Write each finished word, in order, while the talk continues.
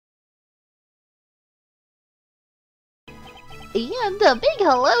And a big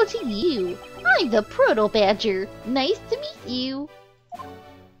hello to you. I'm the Proto Badger. Nice to meet you.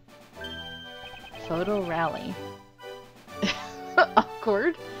 Photo rally.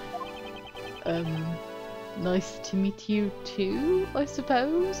 Awkward. Nice to meet you too, I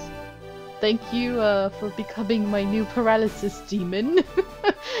suppose? Thank you, for becoming my new paralysis demon.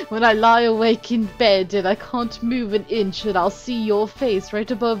 When I lie awake in bed and I can't move an inch and I'll see your face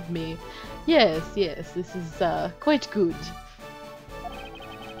right above me. Yes, this is, quite good.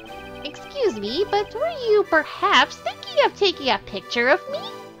 Excuse me, but were you perhaps thinking of taking a picture of me?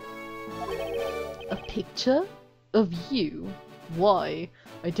 A picture? Of you? Why?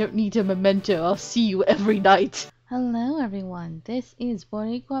 I don't need a memento, I'll see you every night. Hello everyone, this is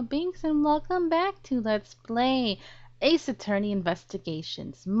Boricua Binks and welcome back to Let's Play Ace Attorney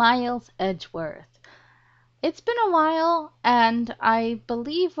Investigations, Miles Edgeworth. It's been a while, and I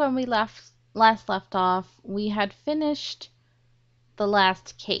believe when we last left off, we had finished the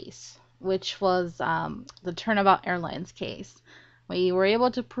last case, which was the Turnabout Airlines case. We were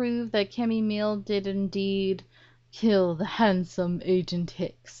able to prove that Kimmy Meal did indeed kill the handsome Agent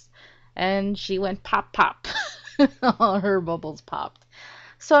Hicks. And she went pop pop. All her bubbles popped.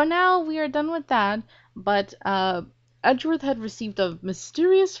 So now we are done with that, but Edgeworth had received a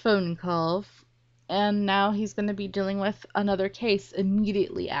mysterious phone call, and now he's going to be dealing with another case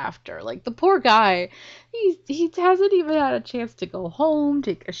immediately after. Like, the poor guy, he hasn't even had a chance to go home,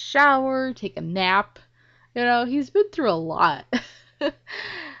 take a shower, take a nap. You know, he's been through a lot.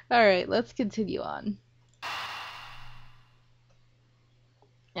 Alright, let's continue on.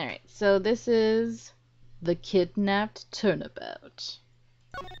 Alright, so this is the kidnapped turnabout.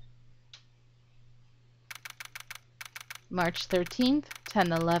 March 13th,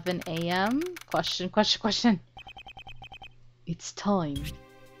 10:11 a.m. Question. It's time.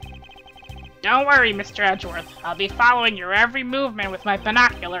 Don't worry, Mr. Edgeworth. I'll be following your every movement with my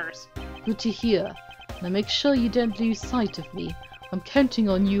binoculars. Good to hear. Now make sure you don't lose sight of me. I'm counting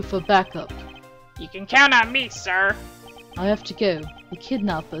on you for backup. You can count on me, sir. I have to go. The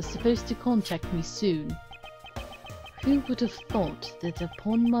kidnapper's supposed to contact me soon. Who would have thought that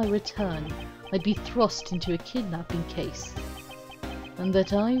upon my return, I'd be thrust into a kidnapping case, and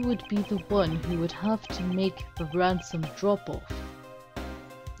that I would be the one who would have to make the ransom drop-off?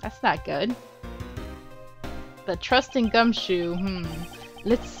 That's not good. But trusting Gumshoe,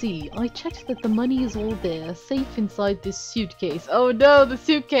 Let's see, I checked that the money is all there, safe inside this suitcase. Oh no, the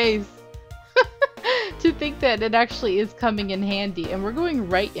suitcase! To think that it actually is coming in handy, and we're going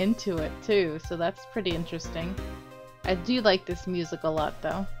right into it too, so that's pretty interesting. I do like this music a lot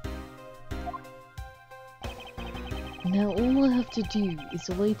though. Now all I have to do is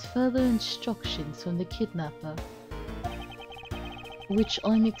await further instructions from the kidnapper, which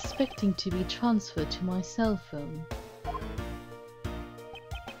I'm expecting to be transferred to my cell phone.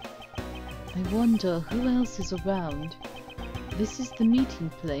 I wonder who else is around. This is the meeting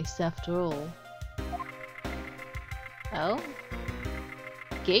place after all. Oh?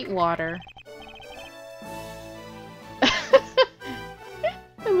 Gatewater.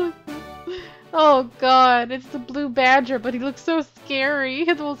 Oh god, it's the blue badger, but he looks so scary.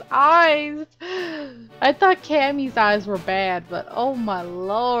 Those eyes. I thought Cammy's eyes were bad, but oh my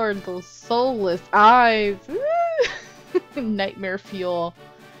lord, those soulless eyes. Nightmare fuel.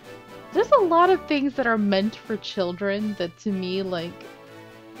 There's a lot of things that are meant for children that to me, like,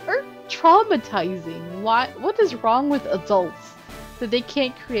 are traumatizing. What is wrong with adults that they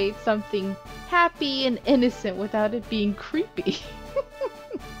can't create something happy and innocent without it being creepy?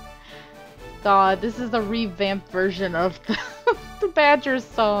 God, this is a revamped version of the Badger's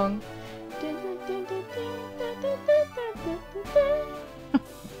song.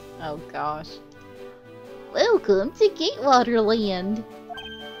 Oh gosh. Welcome to Gatewater Land.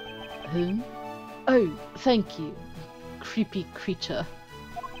 Whom? Oh, thank you, creepy creature.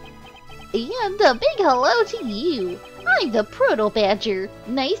 And a big hello to you. I'm the Proto Badger.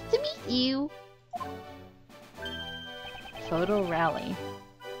 Nice to meet you. Photo rally.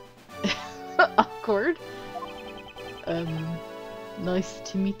 Awkward. Nice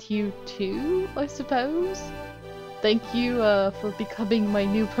to meet you too, I suppose? Thank you, for becoming my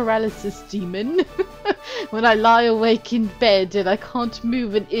new paralysis demon. When I lie awake in bed and I can't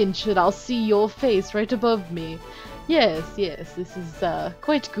move an inch and I'll see your face right above me. Yes, this is,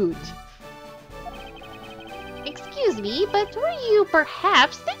 quite good. Excuse me, but were you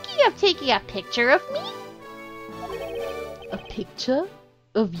perhaps thinking of taking a picture of me? A picture?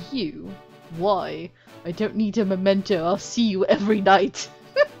 Of you? Why? I don't need a memento, I'll see you every night.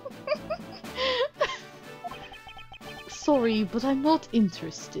 Sorry, but I'm not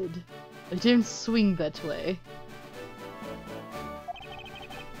interested. I don't swing that way.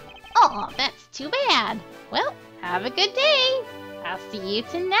 Aw, that's too bad. Well, have a good day. I'll see you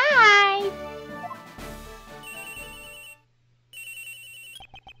tonight.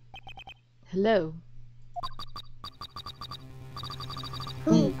 Hello.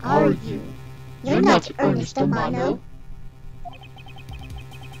 Who are you? You're not Ernest Amano.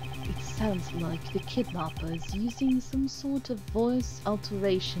 It sounds like the kidnapper is using some sort of voice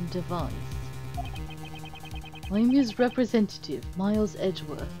alteration device. I'm his representative, Miles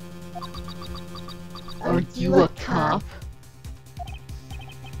Edgeworth. Are you a cop?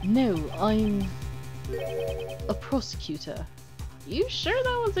 No, I'm a prosecutor. You sure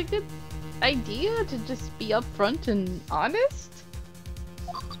that was a good idea to just be upfront and honest?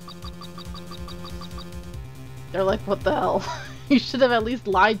 They're like, what the hell? You should have at least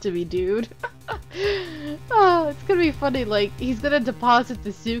lied to me, dude. Oh, it's gonna be funny, like, he's gonna deposit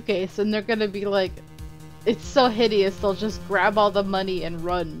the suitcase and they're gonna be like, it's so hideous, they'll just grab all the money and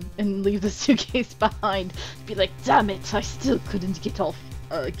run and leave the suitcase behind. Be like, damn it, I still couldn't get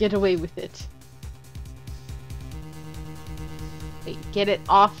away with it. Wait, get it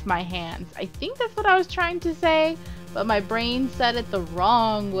off my hands. I think that's what I was trying to say, but my brain said it the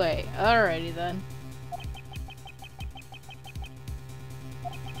wrong way. Alrighty then.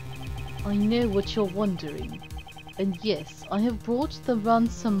 I know what you're wondering. And yes, I have brought the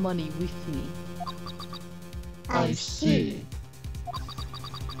ransom money with me. I see.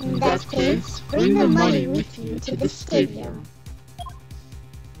 In that case, bring the money with you to the stadium.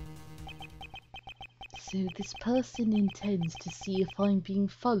 So this person intends to see if I'm being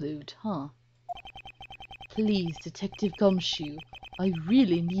followed, huh? Please, Detective Gumshoe, I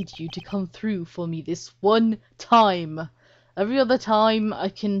really need you to come through for me this one time. Every other time I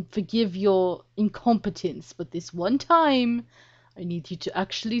can forgive your incompetence, but this one time, I need you to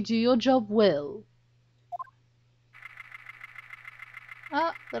actually do your job well.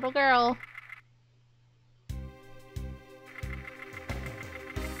 Oh, little girl.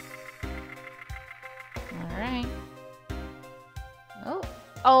 Alright. Oh.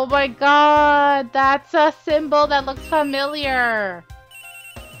 Oh my god! That's a symbol that looks familiar!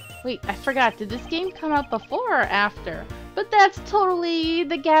 Wait, I forgot. Did this game come out before or after? But that's totally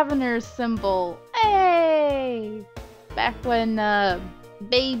the Gaviner's symbol. Hey! Back when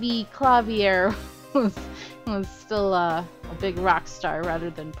baby Clavier was still a big rock star rather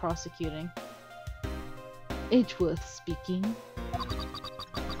than prosecuting. Edgeworth speaking.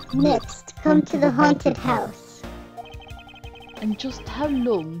 Next, come to the haunted house. And just how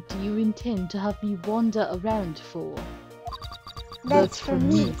long do you intend to have me wander around for? That's for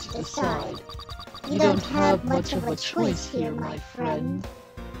me to decide. You don't have much of a choice here, my friend.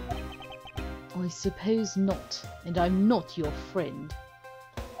 I suppose not, and I'm not your friend.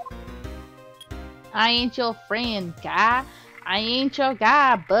 I ain't your friend, guy. I ain't your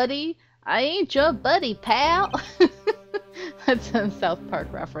guy, buddy. I ain't your buddy, pal. That's a South Park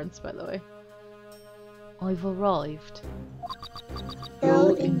reference, by the way. I've arrived.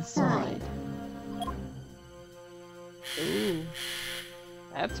 Go inside. Ooh.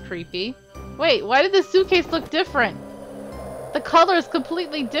 That's creepy. Wait, why did the suitcase look different? The color is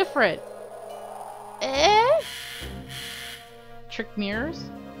completely different. Eh? Trick mirrors?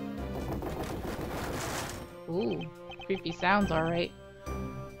 Ooh, creepy sounds, alright.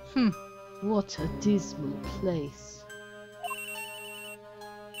 What a dismal place.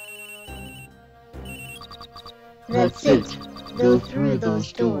 That's it. Go through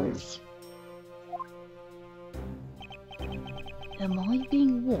those doors. Am I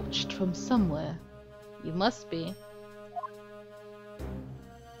being watched from somewhere? You must be.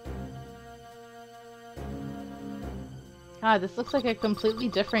 God, this looks like a completely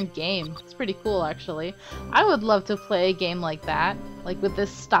different game. It's pretty cool, actually. I would love to play a game like that. Like with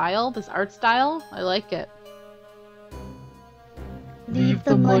this style, this art style. I like it. Leave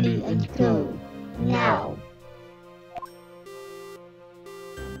the money and go. Now.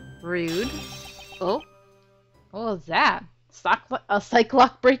 Rude. Oh. What was that? A psych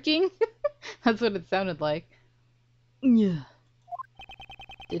lock breaking? That's what it sounded like. Yeah.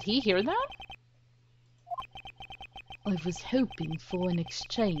 Did he hear that? I was hoping for an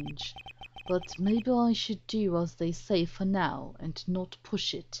exchange, but maybe I should do as they say for now and not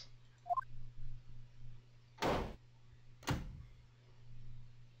push it.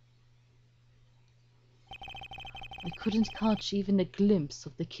 I couldn't catch even a glimpse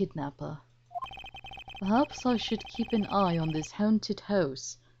of the kidnapper. Perhaps I should keep an eye on this haunted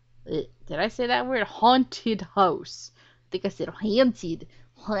house. Did I say that word? Haunted house. I think I said haunted.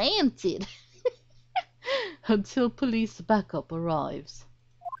 Haunted. Until police backup arrives.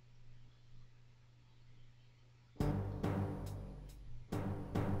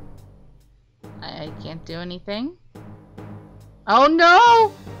 I can't do anything. Oh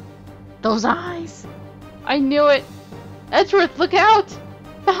no! Those eyes! I knew it! Edgeworth, look out!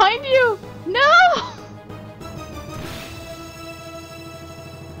 Behind you! No!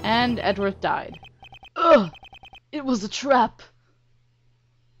 And Edgeworth died. Ugh! It was a trap!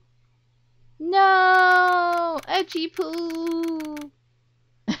 No! Edgy poo!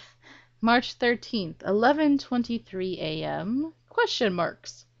 March 13th, 11:23 a.m. Question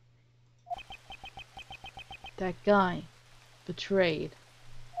marks. That guy. Betrayed.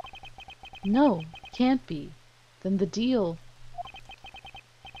 No, can't be. Then the deal.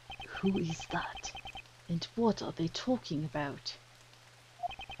 Who is that? And what are they talking about?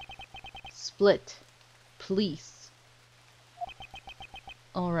 Split. Police.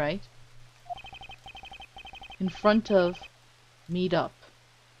 Alright. In front of. Meet up.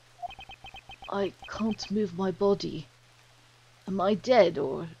 I can't move my body. Am I dead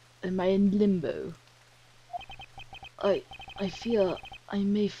or am I in limbo? I fear I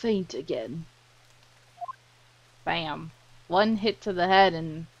may faint again. Bam. One hit to the head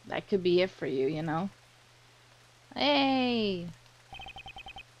and that could be it for you, you know? Hey!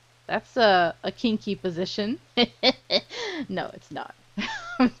 That's a kinky position. No, it's not.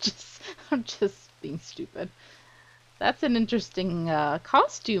 I'm just being stupid. That's an interesting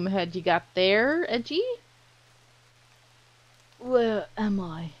costume head you got there, Edgy. Where am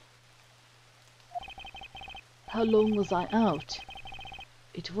I? How long was I out?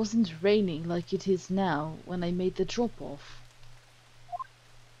 It wasn't raining like it is now when I made the drop-off.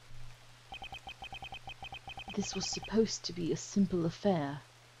 This was supposed to be a simple affair.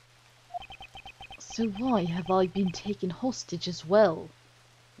 So why have I been taken hostage as well?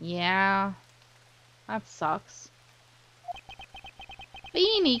 Yeah, that sucks.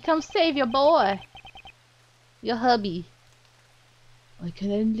 Beanie, come save your boy! Your hubby. I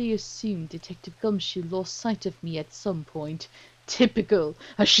can only assume Detective Gumshoe lost sight of me at some point. Typical.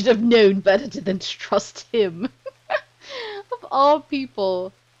 I should have known better than to trust him. Of all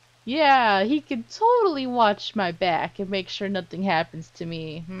people. Yeah, he can totally watch my back and make sure nothing happens to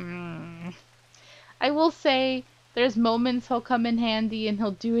me. I will say, there's moments he'll come in handy and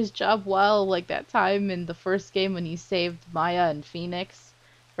he'll do his job well, like that time in the first game when he saved Maya and Phoenix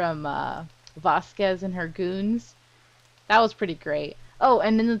from Vasquez and her goons. That was pretty great. Oh,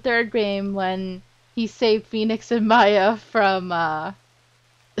 and in the third game when he saved Phoenix and Maya from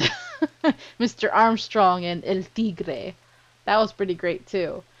Mr. Armstrong and El Tigre. That was pretty great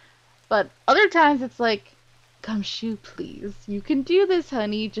too. But other times it's like, Gumshoe, please. You can do this,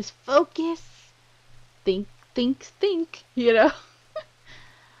 honey. Just focus. Think, think, think. You know?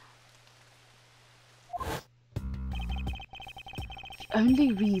 The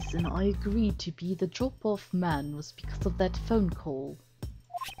only reason I agreed to be the drop-off man was because of that phone call.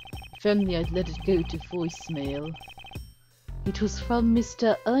 If only I'd let it go to voicemail. It was from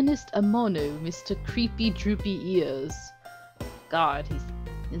Mr. Ernest Amono, Mr. Creepy Droopy Ears. God,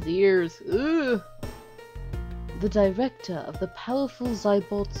 his ears. Ugh. The director of the powerful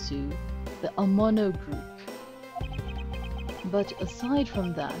Zaibotsu, the Amono group. But aside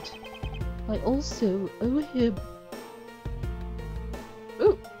from that, I also owe him...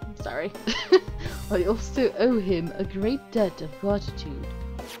 Ooh, sorry. I also owe him a great debt of gratitude.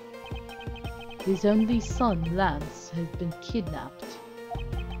 His only son, Lance, has been kidnapped.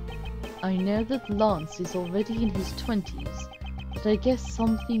 I know that Lance is already in his 20s, but I guess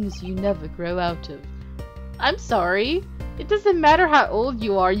some things you never grow out of. I'm sorry. It doesn't matter how old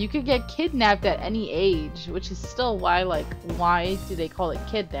you are, you could get kidnapped at any age, which is still why, why do they call it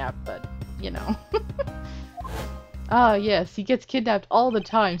kidnap, but, you know. Ah, yes, he gets kidnapped all the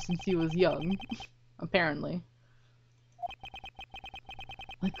time since he was young. Apparently.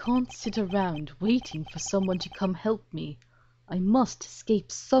 I can't sit around waiting for someone to come help me. I must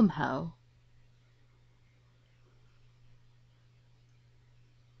escape somehow.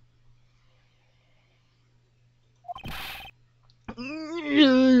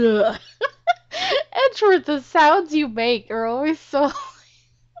 Edgeworth, the sounds you make are always so...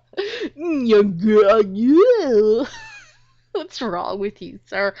 What's wrong with you,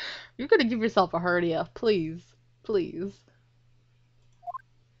 sir? You're gonna give yourself a hernia. Please. Please.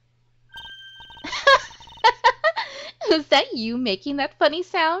 Is that you making that funny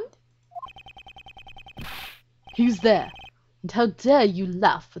sound? Who's there? And how dare you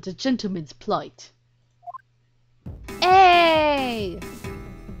laugh at a gentleman's plight? Hey!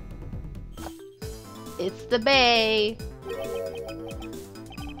 It's the Bay!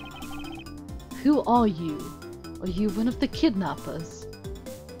 Who are you? Are you one of the kidnappers?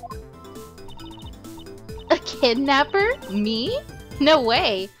 A kidnapper? Me? No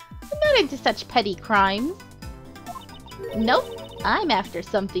way! I'm not into such petty crimes. Nope, I'm after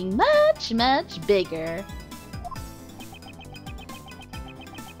something much, much bigger.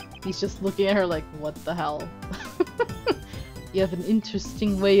 He's just looking at her like, what the hell? You have an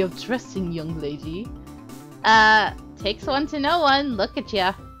interesting way of dressing, young lady. Takes one to know one. Look at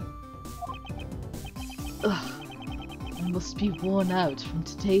ya. Ugh. I must be worn out from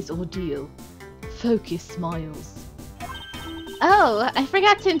today's ordeal. Focus, Smiles. Oh, I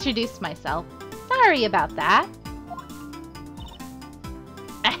forgot to introduce myself. Sorry about that.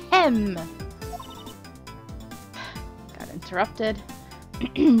 Ahem. Got interrupted.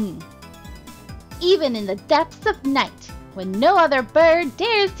 Even in the depths of night, when no other bird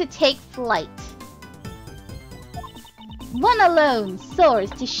dares to take flight, one alone soars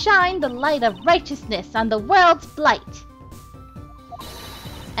to shine the light of righteousness on the world's blight.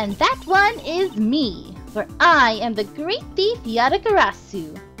 And that one is me, for I am the great thief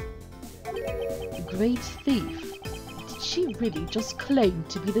Yatagarasu. The great thief? Did she really just claim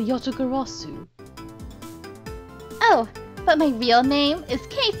to be the Yatagarasu? Oh, but my real name is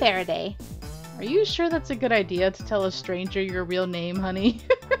Kay Faraday. Are you sure that's a good idea to tell a stranger your real name, honey?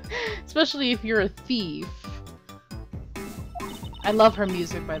 Especially if you're a thief. I love her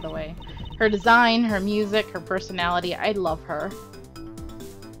music, by the way. Her design, her music, her personality, I love her.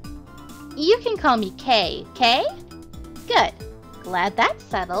 You can call me Kay, Kay? Good. Glad that's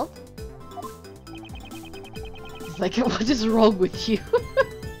settled. It's like, what is wrong with you?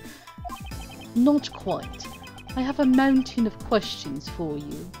 Not quite. I have a mountain of questions for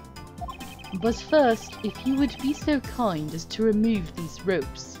you. But first, if you would be so kind as to remove these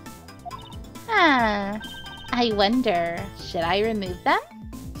ropes. I wonder, should I remove them?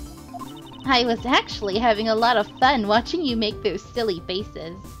 I was actually having a lot of fun watching you make those silly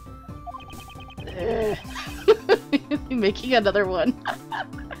faces. Making another one.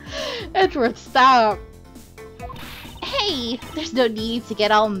 Edgeworth, stop! Hey, there's no need to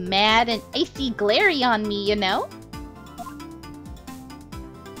get all mad and icy glary on me, you know?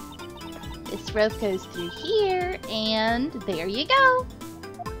 This rope goes through here, and there you go.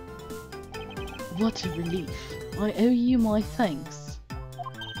 What a relief. I owe you my thanks.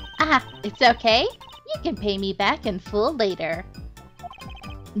 Ah, it's okay. You can pay me back in full later.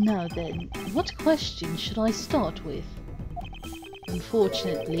 Now then, what question should I start with?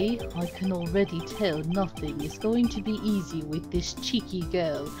 Unfortunately, I can already tell nothing is going to be easy with this cheeky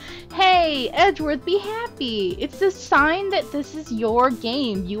girl. Hey, Edgeworth, be happy! It's a sign that this is your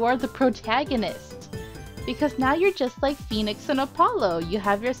game. You are the protagonist. Because now you're just like Phoenix and Apollo. You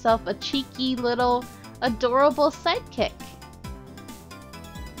have yourself a cheeky little adorable sidekick.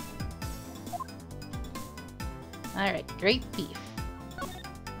 Alright, great thief.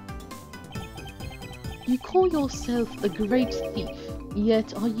 You call yourself a great thief,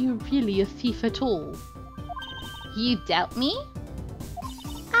 yet are you really a thief at all? You doubt me?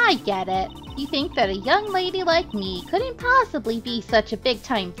 I get it. You think that a young lady like me couldn't possibly be such a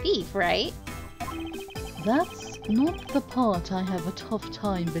big-time thief, right? That's not the part I have a tough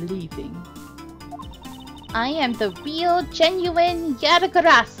time believing. I am the real, genuine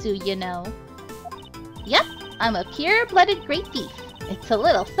Yatagarasu, you know. Yep, I'm a pure-blooded great thief. It's a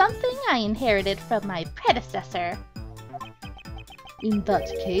little something I inherited from my predecessor. In that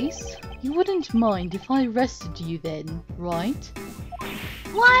case, you wouldn't mind if I arrested you then, right?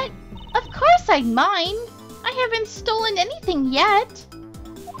 What? Of course I'd mind. I haven't stolen anything yet.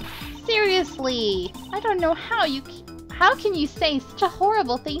 Seriously, I don't know how can you say such a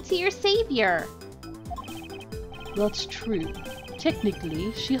horrible thing to your savior? That's true.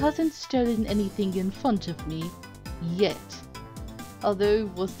 Technically, she hasn't stolen anything in front of me, yet. Although,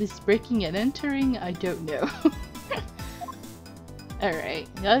 was this breaking and entering? I don't know. Alright,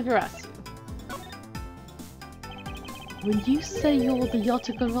 Yatagarasu. When you say you're the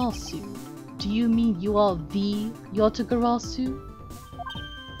Yatagarasu, do you mean you are the Yatagarasu?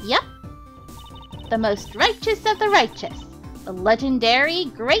 Yep. The most righteous of the righteous. The legendary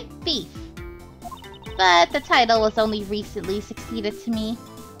Great Thief. But the title was only recently succeeded to me.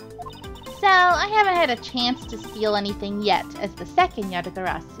 So, I haven't had a chance to steal anything yet as the second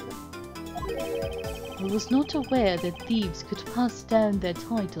Yatagarasu. I was not aware that thieves could pass down their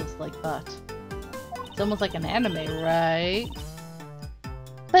titles like that. It's almost like an anime, right?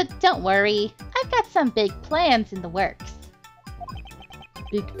 But don't worry, I've got some big plans in the works.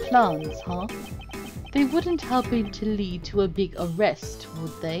 Big plans, huh? They wouldn't happen to lead to a big arrest,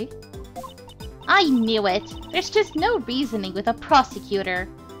 would they? I knew it! There's just no reasoning with a prosecutor.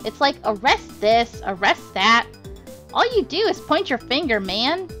 It's like, arrest this, arrest that. All you do is point your finger,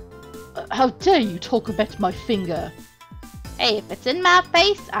 man. How dare you talk about my finger? Hey, if it's in my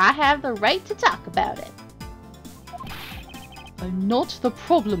face, I have the right to talk about it. I'm not the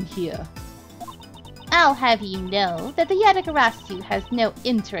problem here. I'll have you know that the Yatagarasu has no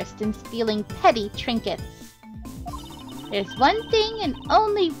interest in stealing petty trinkets. There's one thing and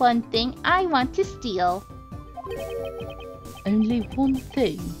only one thing I want to steal. Only one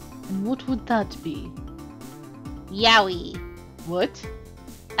thing? And what would that be? Yowie. What?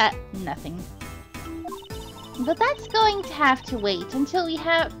 Nothing. But that's going to have to wait until we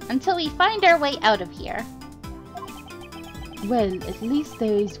find our way out of here. Well, at least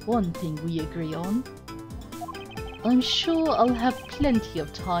there is one thing we agree on. I'm sure I'll have plenty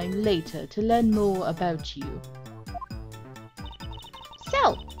of time later to learn more about you.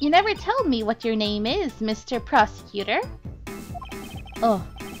 So, you never told me what your name is, Mr. Prosecutor. Oh,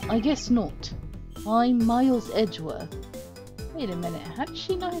 I guess not. I'm Miles Edgeworth. Wait a minute, how did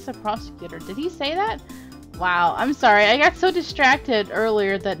she know he's a prosecutor? Did he say that? Wow, I'm sorry, I got so distracted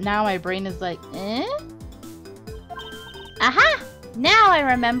earlier that now my brain is like, eh? Aha! Now I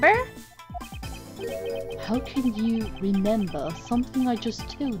remember! How can you remember something I just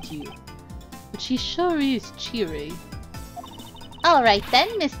told you? But she sure is cheery. Alright then,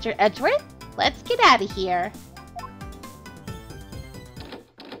 Mr. Edgeworth, let's get out of here.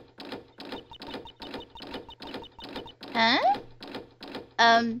 Huh?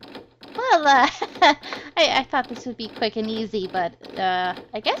 Well, I thought this would be quick and easy, but,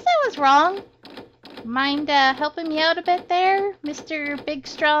 I guess I was wrong. Mind, helping me out a bit there, Mr. Big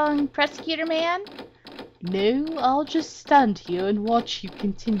Strong Prosecutor Man? No, I'll just stand here and watch you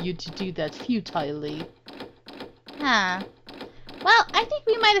continue to do that futilely. Huh. Well, I think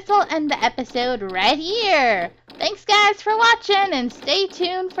we might as well end the episode right here. Thanks guys for watching, and stay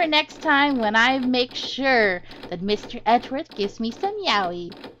tuned for next time when I make sure that Mr. Edgeworth gives me some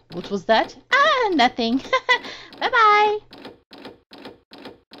yowie. What was that? Nothing. Bye-bye.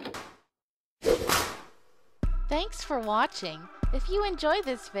 Thanks for watching. If you enjoyed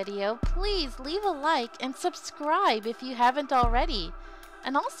this video, please leave a like and subscribe if you haven't already.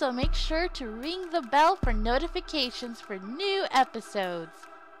 And also make sure to ring the bell for notifications for new episodes.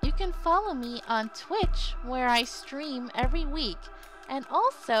 You can follow me on Twitch, where I stream every week, and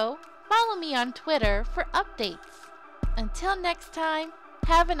also follow me on Twitter for updates. Until next time,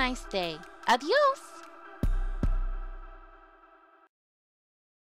 have a nice day. Adios!